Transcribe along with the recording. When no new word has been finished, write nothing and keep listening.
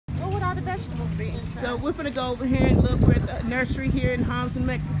all the vegetables be inside. So we're gonna go over here and look. We're at the nursery here in Homs, New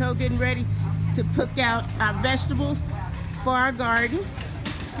Mexico, getting ready to pick out our vegetables for our garden.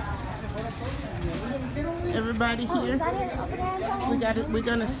 Everybody here. We're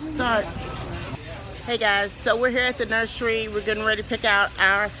gonna start. Hey guys, so we're here at the nursery. We're getting ready to pick out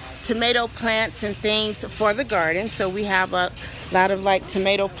our tomato plants and things for the garden. So we have a lot of like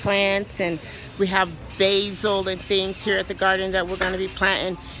tomato plants, and we have basil and things here at the garden that we're going to be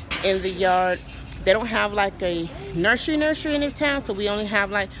planting in the yard. They don't have like a nursery in this town, so we only have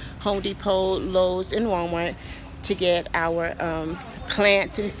like Home Depot, Lowe's, and Walmart to get our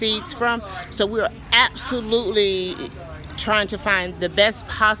plants and seeds from. So we're absolutely trying to find the best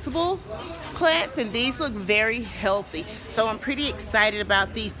possible plants, and these look very healthy. So I'm pretty excited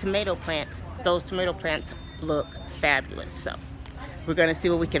about these tomato plants. Those tomato plants look fabulous. So we're gonna see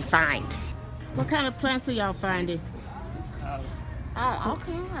what we can find. What kind of plants are y'all finding? All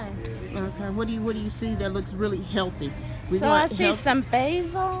kinds. Okay. What do you see that looks really healthy? So I see some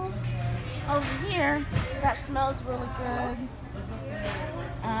basil over here. That smells really good.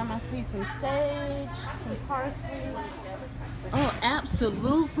 I see some sage, some parsley. Oh,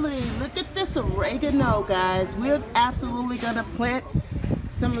 absolutely. Look at this oregano, guys. We're absolutely gonna plant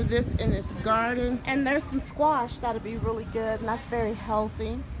some of this in this garden. And there's some squash that'll be really good, and that's very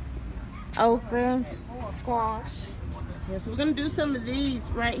healthy. Okra, squash. Yeah, so we're gonna do some of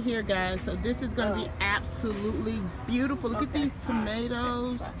these right here, guys. So this is gonna be absolutely beautiful. Look at these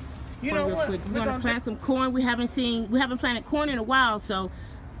tomatoes. You know what? We're gonna plant some corn. We haven't planted corn in a while. So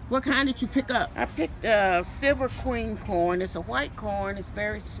what kind did you pick up? I picked Silver Queen corn. It's a white corn. It's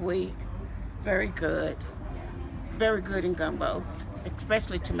very sweet, very good in gumbo,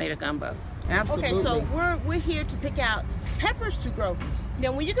 especially tomato gumbo. Absolutely. Okay, so we're here to pick out peppers to grow.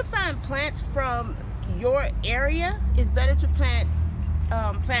 Now, when you can find plants from your area, it's better to plant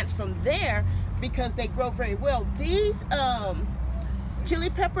plants from there because they grow very well. These chili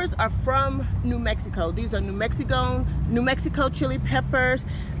peppers are from New Mexico. These are New Mexico chili peppers.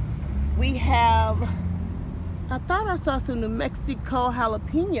 We have, I thought I saw some New Mexico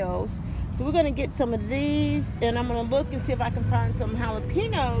jalapenos. So we're gonna get some of these, and I'm gonna look and see if I can find some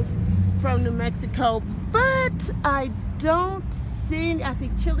jalapenos from New Mexico, but I don't see, I see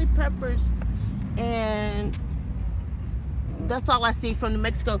chili peppers, and that's all I see from New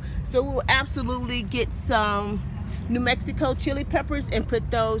Mexico. So we'll absolutely get some New Mexico chili peppers and put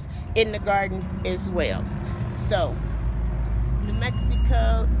those in the garden as well. So New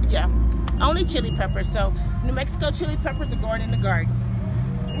Mexico, yeah, only chili peppers. So New Mexico chili peppers are going in the garden.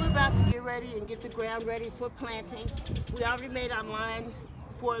 We're about to get ready and get the ground ready for planting. We already made our lines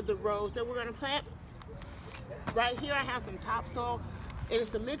for the rows that we're going to plant. Right here I have some topsoil.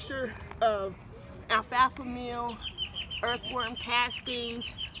 It's a mixture of alfalfa meal, earthworm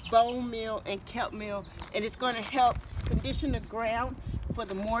castings, bone meal, and kelp meal, and it's going to help condition the ground for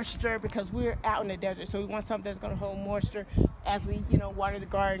the moisture because we're out in the desert, so we want something that's going to hold moisture as we, water the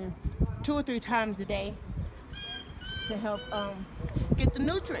garden 2 or 3 times a day to help get the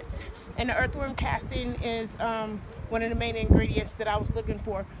nutrients. And the earthworm casting is one of the main ingredients that I was looking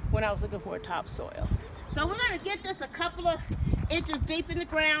for when I was looking for a topsoil. So we're going to get this a couple of inches deep in the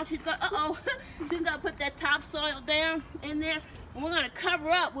ground. She's going to put that topsoil down in there, and we're going to cover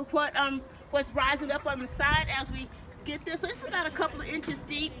up with what's rising up on the side as we get this. So this is about a couple of inches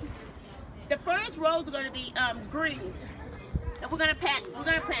deep. The first rows are going to be greens, and we're going to plant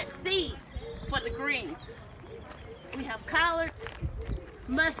seeds for the greens. We have collards,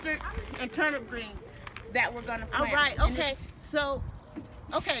 mustards, and turnip greens that we're going to plant. All right. Okay. So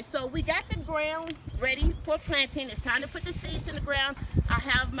we got the ground ready for planting. It's time to put the seeds in the ground. I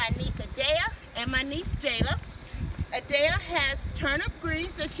have my niece Adea and my niece Jayla. Adea has turnip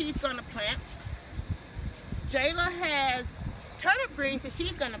greens that she's going to plant. Jayla has turnip greens that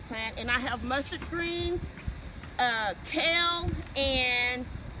she's going to plant, and I have mustard greens, kale, and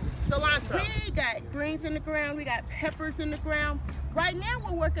cilantro. We got greens in the ground. We got peppers in the ground. Right now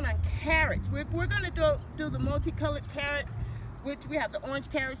we're working on carrots. We're going to do the multicolored carrots, which we have the orange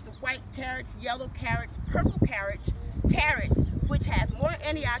carrots, the white carrots, yellow carrots, purple carrots, which has more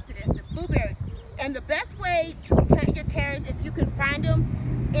antioxidants than blueberries. And the best way to plant your carrots, if you can find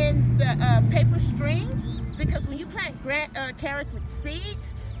them in the paper strings, because when you plant carrots with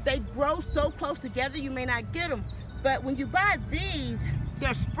seeds, they grow so close together you may not get them. But when you buy these,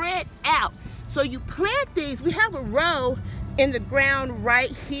 they're spread out. So you plant these, we have a row in the ground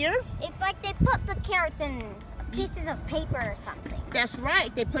right here. It's like they put the carrots in pieces of paper or something. That's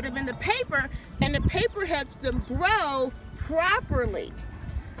right, they put them in the paper, and the paper helps them grow properly.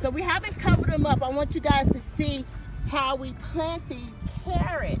 So we haven't covered them up. I want you guys to see how we plant these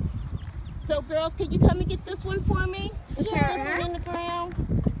carrots. So girls, can you come and get this one for me? Put Sure. this one in the ground.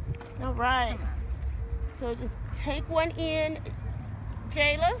 All right. So just take one in,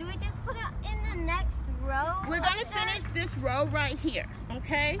 Jayla. Do we just put it in the next row? We're gonna finish this row right here,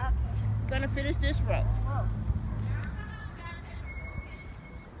 okay? Okay. Gonna finish this row. Whoa.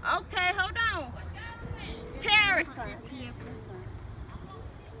 Okay, hold on. Just Carrot. This one. Here, this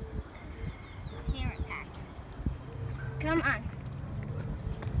one. Carrot pack. Come on.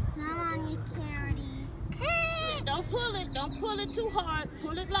 Come on, you carroties. Carrots! Don't pull it. Don't pull it too hard.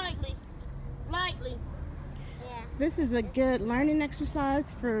 Pull it lightly. Lightly. Yeah. This is a good learning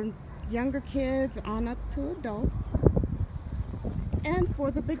exercise for younger kids on up to adults and for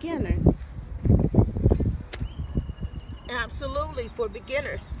the beginners. Absolutely, for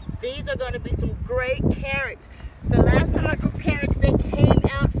beginners. These are going to be some great carrots. The last time I grew carrots, they came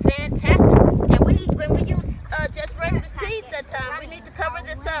out fantastic. And when we use just regular seeds that time, we need to cover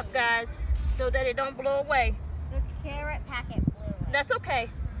this up, guys, so that it don't blow away. The carrot packet blew away. That's okay.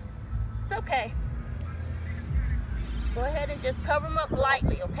 It's okay. Go ahead and just cover them up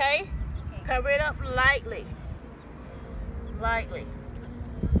lightly, okay? Cover it up lightly. Lightly.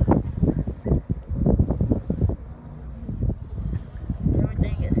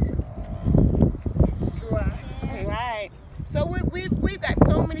 Everything is dry. All right. So we've got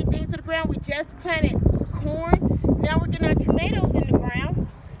so many things in the ground. We just planted corn. Now we're getting our tomatoes in the ground.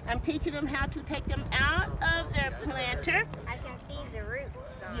 I'm teaching them how to take them out of their planter. I can see the roots.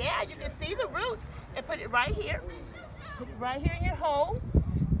 Yeah, you can see the roots. And put it right here. Put it right here in your hole.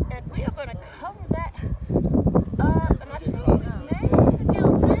 And we are going to cover that up. And I think maybe to get a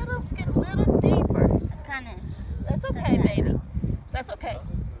little deeper. Kind of. That's okay, baby. That's okay.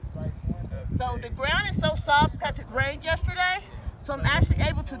 So the ground is so soft because it rained yesterday. So I'm actually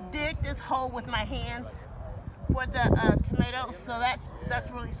able to dig this hole with my hands for the tomatoes. So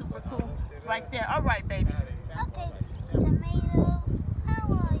that's really super cool right there. All right, baby. Okay. Tomato,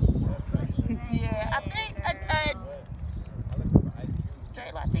 how are you? Yeah, I think,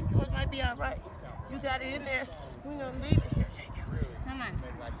 Jayla, I think yours might be all right. You got it in there. We're going to leave it here. Come on.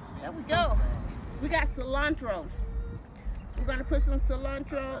 There we go. We got cilantro. We're going to put some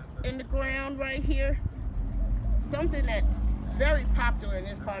cilantro in the ground right here. Something that's very popular in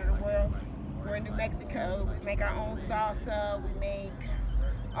this part of the world. We're in New Mexico. We make our own salsa. We make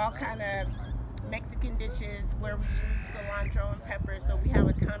all kind of Mexican dishes where we use cilantro and peppers. So we have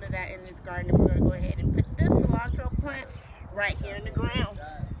a ton of that in this garden. And we're going to go ahead and put this cilantro plant right here in the ground.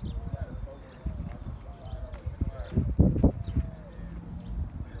 There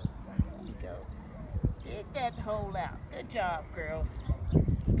you go. Dig that hole out. Good job, girls.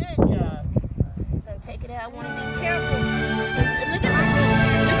 Good job. Gonna take it out. I want to be careful. And look at the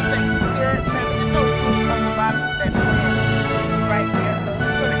roots. This is a good thing. Look at those roots on the bottom of that plant.